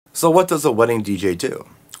So what does a wedding DJ do?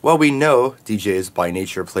 Well, we know DJs by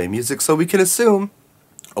nature play music, so we can assume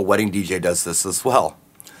a wedding DJ does this as well.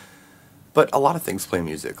 But a lot of things play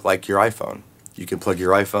music, like your iPhone. You can plug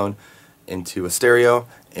your iPhone into a stereo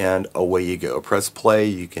and away you go. Press play,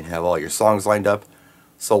 you can have all your songs lined up.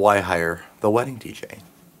 So why hire the wedding DJ?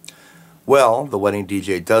 Well, the wedding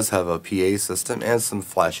DJ does have a PA system and some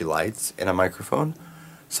flashy lights and a microphone.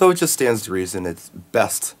 So it just stands to reason it's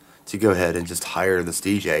best to go ahead and just hire this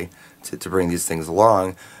DJ to bring these things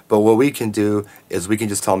along. But what we can do is we can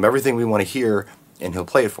just tell him everything we want to hear and he'll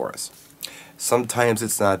play it for us. Sometimes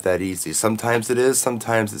it's not that easy. Sometimes it is,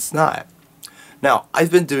 sometimes it's not. Now,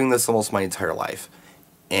 I've been doing this almost my entire life,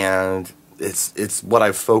 and it's what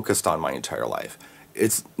I've focused on my entire life.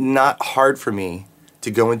 It's not hard for me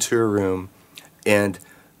to go into a room and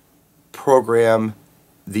program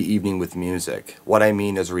the evening with music. What I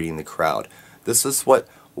mean is reading the crowd. This is what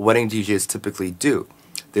wedding DJs typically do.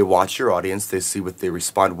 They watch your audience, they see what they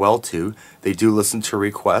respond well to, they do listen to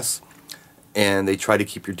requests, and they try to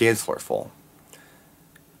keep your dance floor full.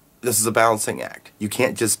 This is a balancing act. You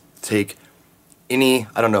can't just take any,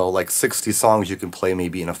 I don't know, like 60 songs you can play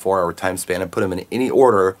maybe in a 4-hour time span and put them in any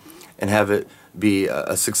order and have it be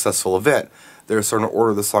a successful event. There are certain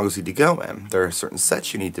order the songs need to go in. There are certain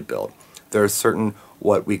sets you need to build. There are certain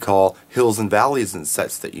what we call hills and valleys and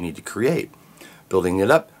sets that you need to create. Building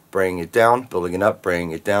it up, bringing it down, building it up,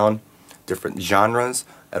 bringing it down. Different genres.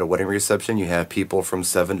 At a wedding reception you have people from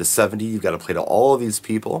 7 to 70. You've got to play to all of these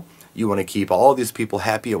people. You want to keep all of these people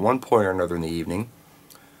happy at one point or another in the evening.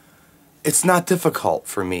 It's not difficult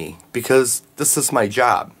for me because this is my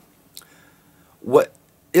job. What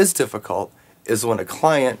is difficult is when a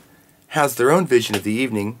client has their own vision of the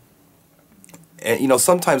evening. And you know,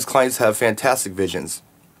 sometimes clients have fantastic visions.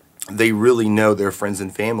 They really know their friends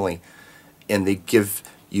and family, and they give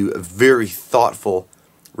you a very thoughtful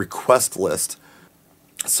request list.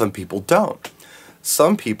 Some people don't.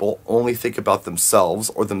 Some people only think about themselves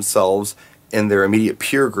or themselves and their immediate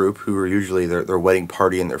peer group, who are usually their wedding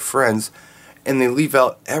party and their friends, and they leave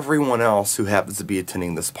out everyone else who happens to be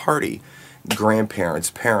attending this party.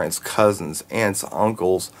 Grandparents, parents, cousins, aunts,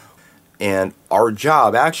 uncles. And our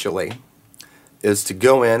job actually is to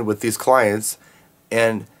go in with these clients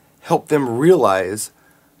and help them realize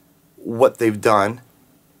what they've done,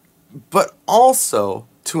 but also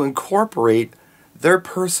to incorporate their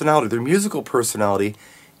personality, their musical personality,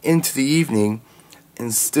 into the evening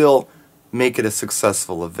and still make it a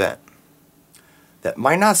successful event. That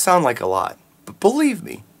might not sound like a lot, but believe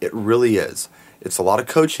me, it really is. It's a lot of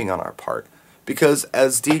coaching on our part, because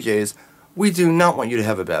as DJs, we do not want you to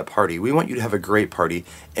have a bad party. We want you to have a great party,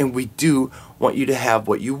 and we do want you to have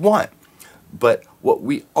what you want. But what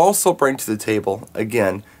we also bring to the table,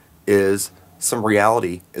 again, is some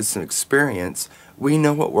reality, is some experience. We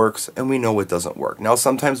know what works and we know what doesn't work. Now,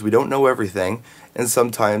 sometimes we don't know everything, and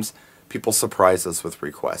sometimes people surprise us with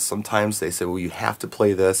requests. Sometimes they say, well, you have to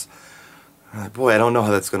play this. Boy, I don't know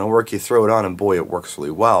how that's going to work. You throw it on and boy, it works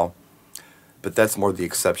really well. But that's more the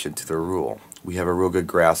exception to the rule. We have a real good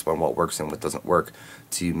grasp on what works and what doesn't work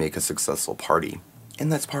to make a successful party.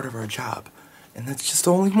 And that's part of our job. And that's just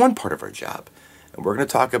only one part of our job. And we're going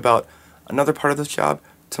to talk about another part of this job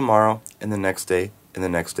tomorrow, and the next day, and the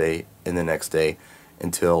next day, and the next day,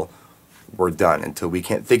 until we're done. Until we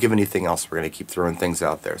can't think of anything else, we're going to keep throwing things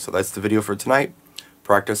out there. So that's the video for tonight.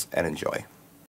 Practice and enjoy.